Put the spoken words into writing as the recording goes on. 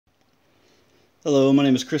Hello, my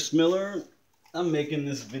name is Chris Miller. I'm making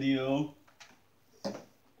this video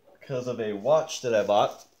because of a watch that I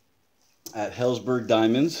bought at Helzberg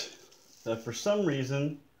Diamonds that for some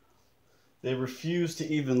reason they refused to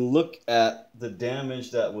even look at the damage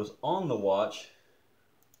that was on the watch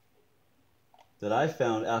that I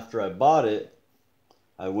found after I bought it.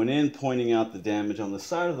 I went in pointing out the damage on the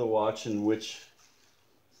side of the watch, in which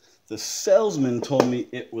the salesman told me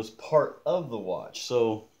it was part of the watch.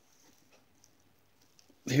 So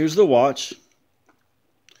here's the watch.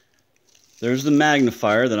 There's the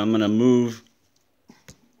magnifier that I'm going to move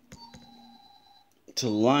to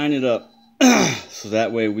line it up so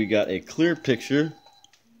that way we got a clear picture.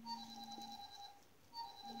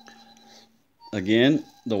 Again,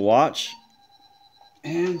 the watch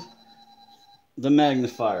and the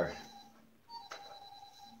magnifier.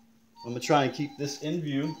 I'm going to try and keep this in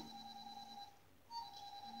view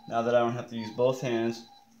now that I don't have to use both hands.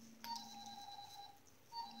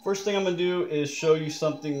 First thing I'm going to do is show you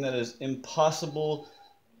something that is impossible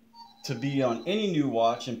to be on any new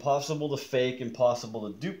watch, impossible to fake,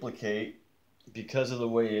 impossible to duplicate because of the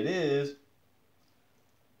way it is.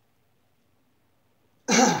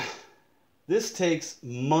 This takes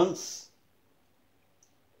months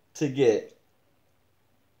to get.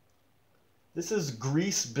 This is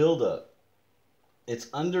grease buildup. It's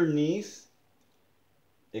underneath.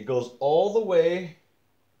 It goes all the way.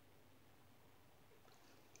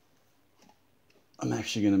 I'm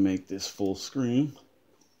actually going to make this full screen.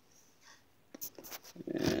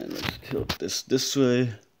 And let's tilt this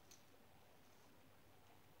way.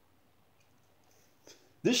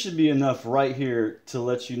 This should be enough right here to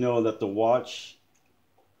let you know that the watch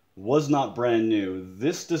was not brand new.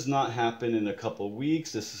 This does not happen in a couple of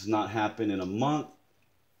weeks. This does not happen in a month.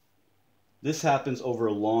 This happens over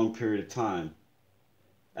a long period of time.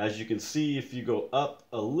 As you can see, if you go up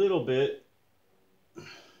a little bit,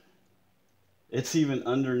 it's even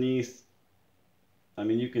underneath. I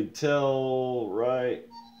mean, you can tell right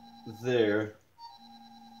there.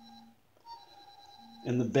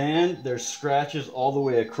 In the band, there's scratches all the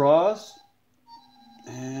way across.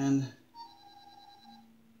 And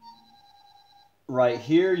right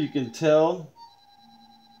here, you can tell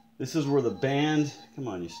this is where the band, come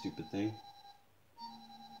on, you stupid thing.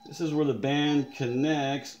 This is where the band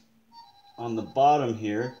connects on the bottom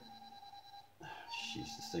here. Jeez,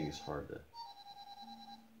 this thing is hard to.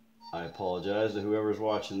 I apologize to whoever's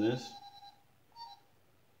watching this.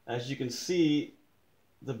 As you can see,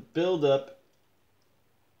 the buildup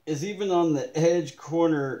is even on the edge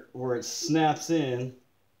corner where it snaps in.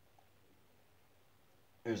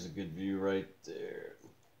 There's a good view right there.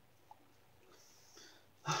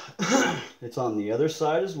 It's on the other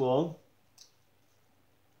side as well.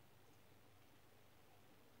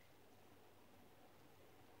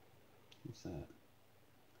 What's that?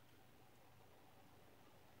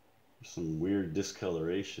 There's some weird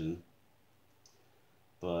discoloration,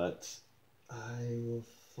 but I will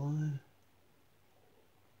find.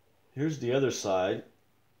 Here's the other side,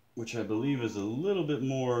 which I believe is a little bit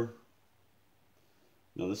more.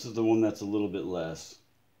 No, this is the one that's a little bit less.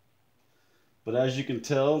 But as you can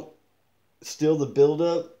tell, still the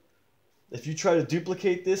buildup. If you try to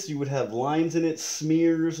duplicate this, you would have lines in it,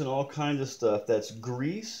 smears, and all kinds of stuff. That's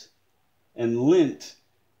grease and lint.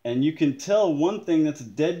 And you can tell one thing that's a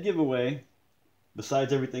dead giveaway,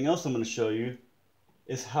 besides everything else I'm going to show you,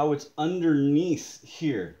 is how it's underneath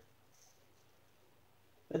here.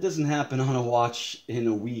 That doesn't happen on a watch in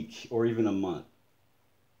a week or even a month.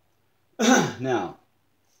 Now,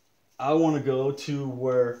 I want to go to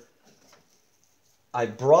where I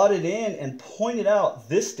brought it in and pointed out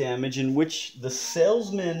this damage, in which the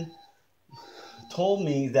salesman told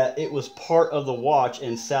me that it was part of the watch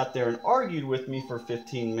and sat there and argued with me for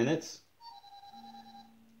 15 minutes,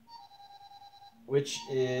 which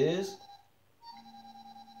is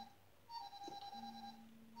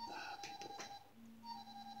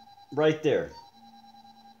right there.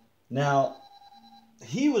 Now,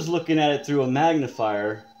 he was looking at it through a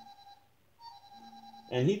magnifier,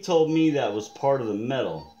 and he told me that was part of the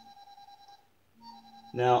metal.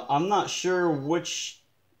 Now, I'm not sure which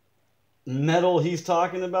metal he's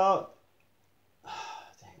talking about.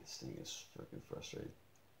 Dang, this thing is freaking frustrating.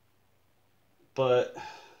 But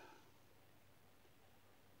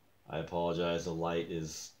I apologize, the light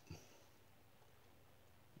is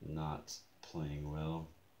not playing well.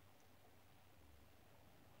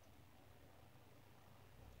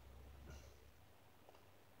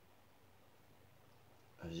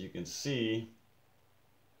 As you can see,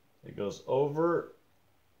 it goes over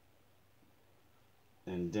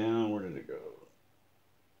and down. Where did it go?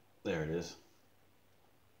 There it is.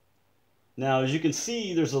 Now, as you can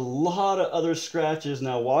see, there's a lot of other scratches.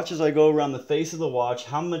 Now, watch as I go around the face of the watch,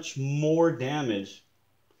 how much more damage.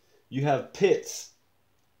 You have pits,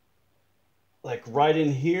 like right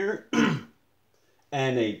in here,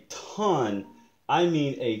 and a ton, I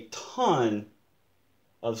mean a ton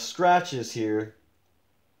of scratches here.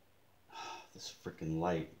 This freaking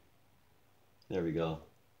light. There we go.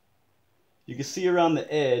 You can see around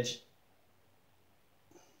the edge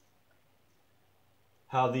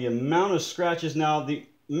how the amount of scratches. Now, the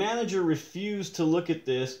manager refused to look at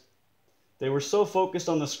this. They were so focused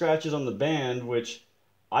on the scratches on the band, which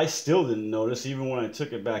I still didn't notice even when I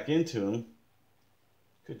took it back into them.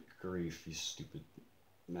 Good grief, you stupid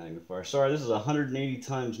magnifier. Sorry, this is 180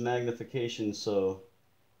 times magnification, so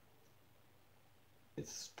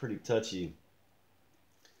it's pretty touchy.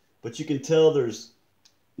 But you can tell there's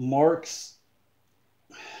marks.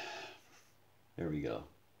 There we go.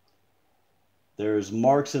 There's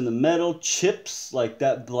marks in the metal, chips, like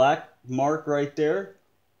that black mark right there.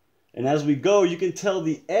 And as we go, you can tell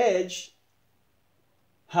the edge,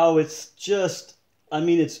 how it's just, I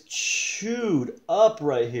mean, it's chewed up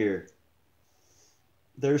right here.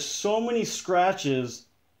 There's so many scratches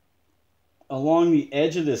along the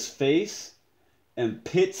edge of this face and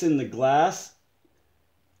pits in the glass.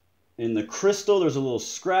 In the crystal, there's a little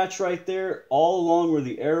scratch right there, all along where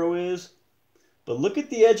the arrow is. But look at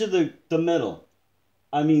the edge of the metal.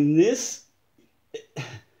 I mean,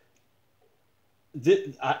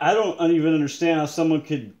 I don't even understand how someone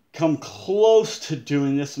could come close to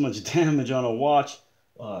doing this much damage on a watch.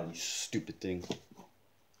 Oh, you stupid thing.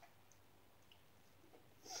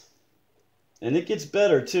 And it gets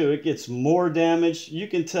better too. It gets more damage. You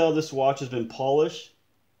can tell this watch has been polished.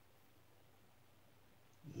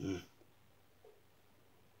 Okay,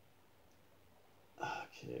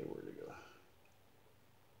 where to go?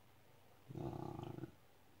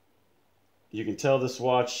 You can tell this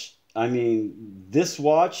watch, I mean, this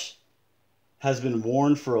watch has been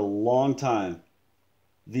worn for a long time.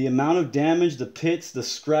 The amount of damage, the pits, the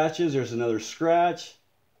scratches, there's another scratch.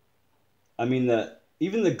 I mean,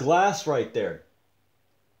 even the glass right there,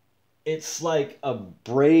 it's like a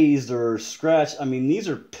brazed or scratch. I mean, these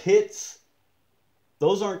are pits.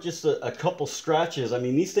 Those aren't just a couple scratches. I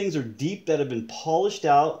mean, these things are deep that have been polished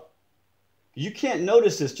out. You can't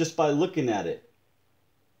notice this just by looking at it.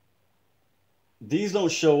 These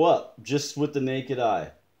don't show up just with the naked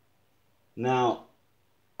eye. Now,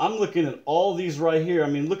 I'm looking at all these right here. I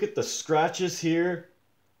mean, look at the scratches here.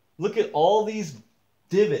 Look at all these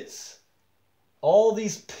divots. All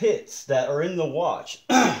these pits that are in the watch.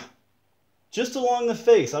 Just along the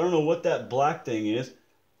face. I don't know what that black thing is.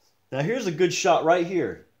 Now, here's a good shot right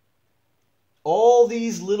here. All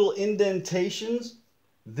these little indentations.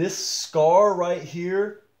 This scar right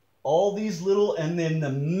here. All these little, and then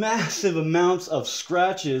the massive amounts of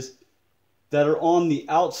scratches that are on the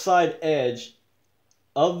outside edge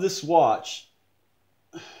of this watch.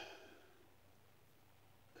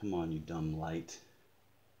 Come on, you dumb light.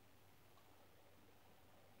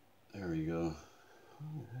 There we go. How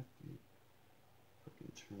the heck do you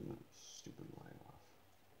freaking turn that stupid light off?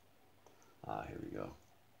 Ah, here we go.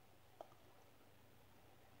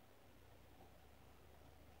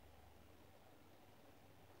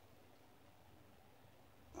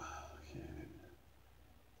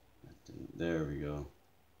 There we go.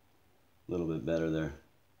 A little bit better there.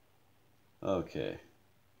 Okay.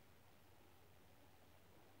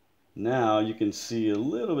 Now you can see a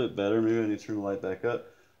little bit better. Maybe I need to turn the light back up.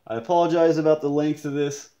 I apologize about the length of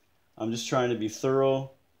this. I'm just trying to be thorough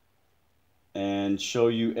and show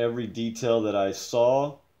you every detail that I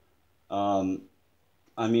saw. I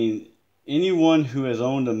mean, anyone who has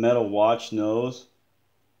owned a metal watch knows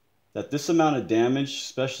that this amount of damage,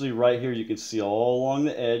 especially right here, you can see all along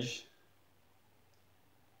the edge,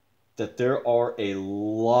 that there are a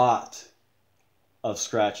lot of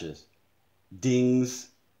scratches, dings,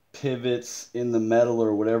 pivots in the metal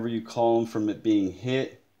or whatever you call them from it being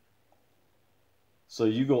hit. So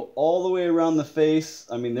you go all the way around the face.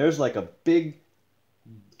 I mean, there's like a big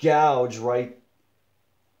gouge right.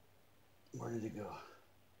 Where did it go?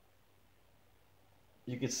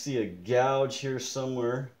 You could see a gouge here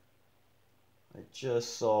somewhere. I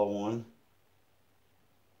just saw one.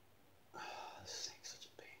 This thing's such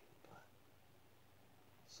a pain in the butt.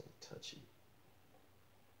 So touchy.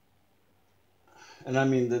 And I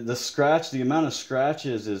mean, the scratch, the amount of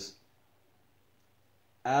scratches is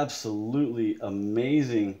absolutely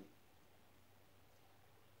amazing.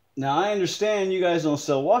 Now, I understand you guys don't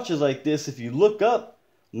sell watches like this. If you look up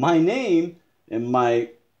my name and my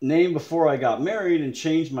name before I got married and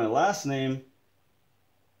changed my last name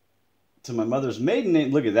to my mother's maiden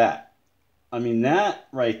name, look at that. I mean, that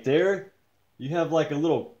right there, you have like a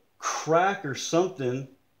little crack or something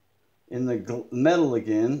in the metal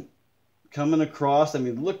again coming across. I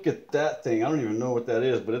mean, look at that thing. I don't even know what that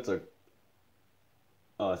is, but it's a...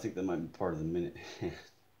 Oh, I think that might be part of the minute.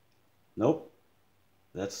 Nope.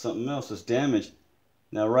 That's something else. It's damaged.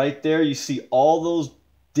 Now, right there, you see all those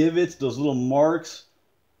divots, those little marks.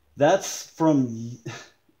 That's from...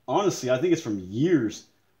 Honestly, I think it's from years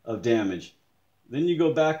of damage. Then you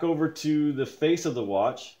go back over to the face of the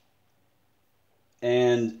watch.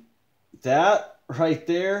 And that right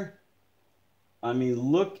there... I mean,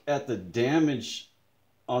 look at the damage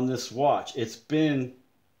on this watch. It's been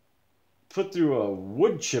put through a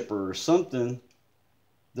wood chipper or something.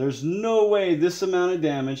 There's no way this amount of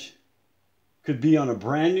damage could be on a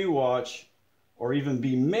brand new watch or even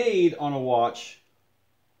be made on a watch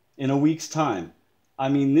in a week's time. I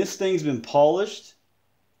mean, this thing's been polished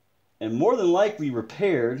and more than likely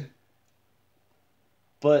repaired,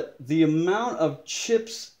 but the amount of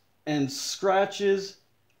chips and scratches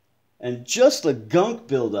and just the gunk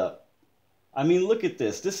buildup. I mean, look at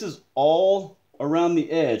this. This is all around the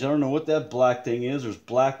edge. I don't know what that black thing is. There's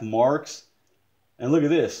black marks. And look at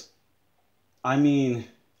this. I mean,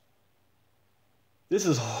 this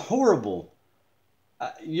is horrible.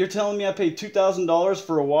 You're telling me I paid $2,000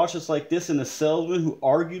 for a watch that's like this, and a salesman who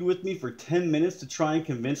argued with me for 10 minutes to try and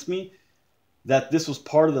convince me that this was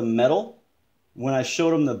part of the metal when I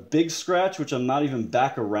showed him the big scratch, which I'm not even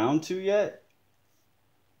back around to yet?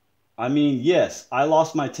 I mean, yes, I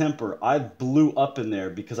lost my temper. I blew up in there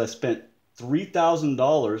because I spent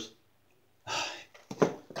 $3,000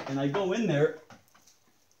 and I go in there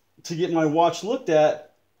to get my watch looked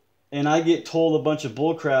at and I get told a bunch of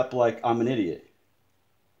bullcrap like I'm an idiot.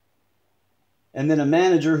 And then a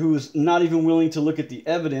manager who's not even willing to look at the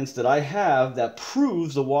evidence that I have that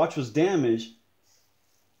proves the watch was damaged.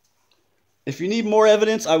 If you need more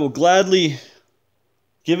evidence, I will gladly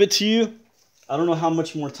give it to you. I don't know how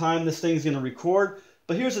much more time this thing's going to record,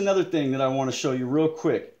 but here's another thing that I want to show you real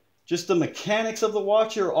quick. Just the mechanics of the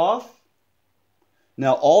watch are off.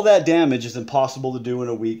 Now, all that damage is impossible to do in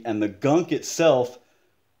a week, and the gunk itself,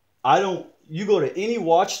 you go to any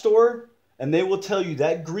watch store, and they will tell you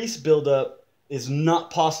that grease buildup is not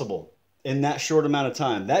possible in that short amount of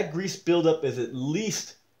time. That grease buildup is at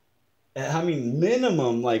least, I mean,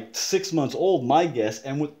 minimum like 6 months old, my guess,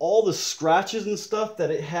 and with all the scratches and stuff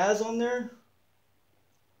that it has on there,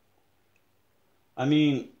 I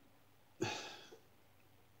mean,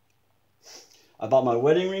 I bought my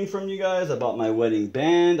wedding ring from you guys. I bought my wedding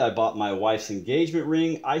band. I bought my wife's engagement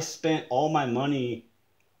ring. I spent all my money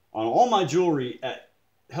on all my jewelry at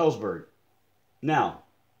Helzberg. Now,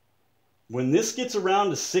 when this gets around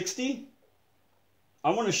to 60, I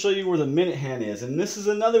want to show you where the minute hand is. And this is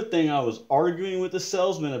another thing I was arguing with the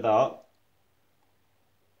salesman about,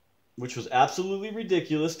 which was absolutely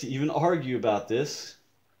ridiculous to even argue about this.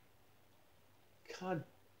 God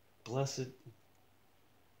bless it.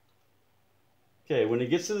 Okay, when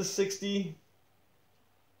it gets to the 60,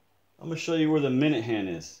 I'm going to show you where the minute hand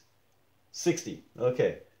is. 60.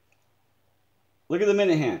 Okay. Look at the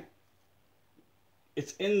minute hand.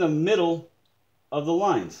 It's in the middle of the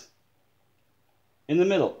lines. In the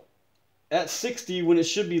middle. At 60 when it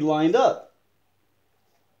should be lined up.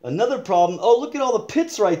 Another problem. Oh, look at all the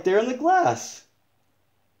pits right there in the glass.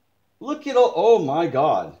 Look at all. Oh my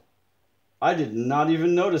God. I did not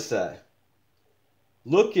even notice that.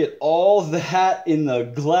 Look at all that in the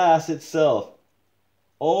glass itself.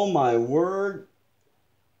 Oh my word.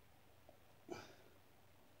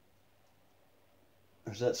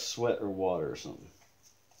 Or is that sweat or water or something?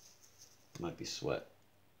 It might be sweat.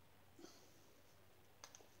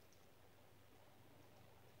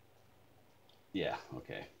 Yeah,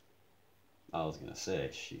 okay. I was going to say,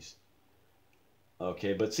 she's...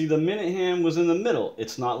 Okay, but see, the minute hand was in the middle.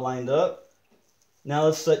 It's not lined up. Now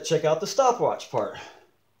let's check out the stopwatch part.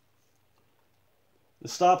 The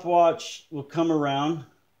stopwatch will come around.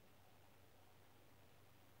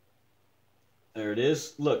 There it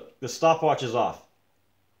is. Look, the stopwatch is off.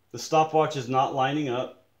 The stopwatch is not lining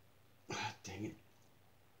up. Dang it.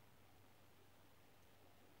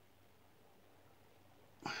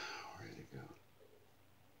 Where did it go?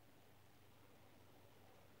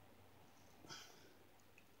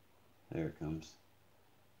 There it comes.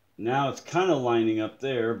 Now it's kind of lining up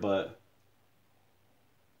there, but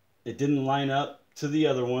it didn't line up to the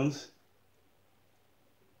other ones.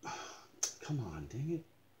 Come on, dang it.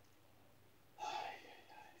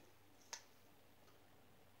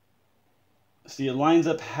 See, it lines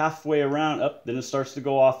up halfway around, up, then it starts to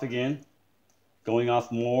go off again, going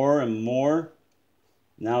off more and more.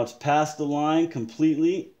 Now it's past the line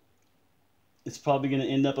completely. it's probably going to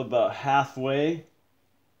end up about halfway.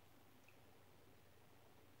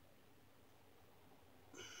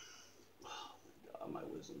 Oh my God, my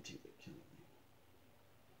wisdom teeth are killing me.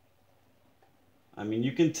 I mean,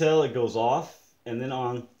 you can tell it goes off and then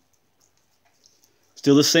on.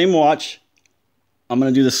 Still the same watch. I'm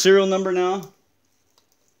going to do the serial number now.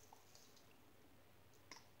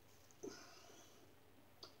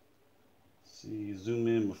 See, zoom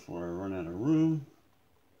in before I run out of room.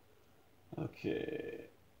 Okay.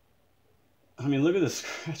 I mean, look at the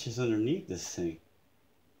scratches underneath this thing.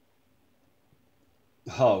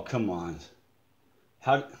 Oh, come on.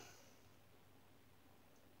 How?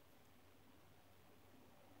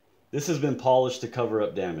 This has been polished to cover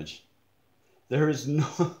up damage. There is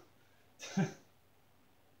no...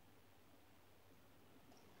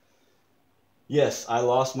 Yes, I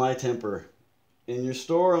lost my temper. In your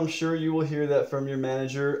store, I'm sure you will hear that from your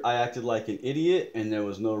manager. I acted like an idiot and there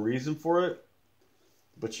was no reason for it.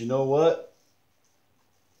 But you know what?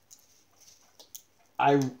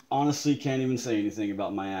 I honestly can't even say anything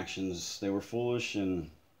about my actions. They were foolish and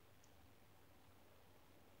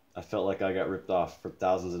I felt like I got ripped off for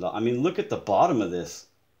thousands of dollars. I mean, look at the bottom of this.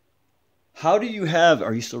 How do you have...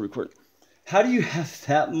 Are you still recording? How do you have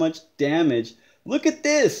that much damage? Look at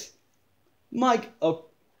this. Mike, oh,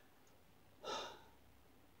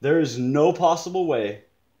 there is no possible way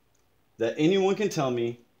that anyone can tell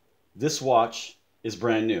me this watch is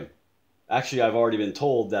brand new. Actually, I've already been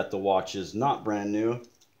told that the watch is not brand new.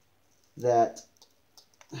 That...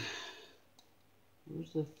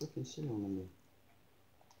 Where's the freaking serial number?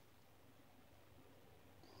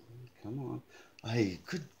 Come on. Hey,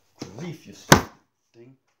 good grief, you stupid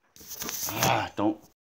thing. Ah, don't...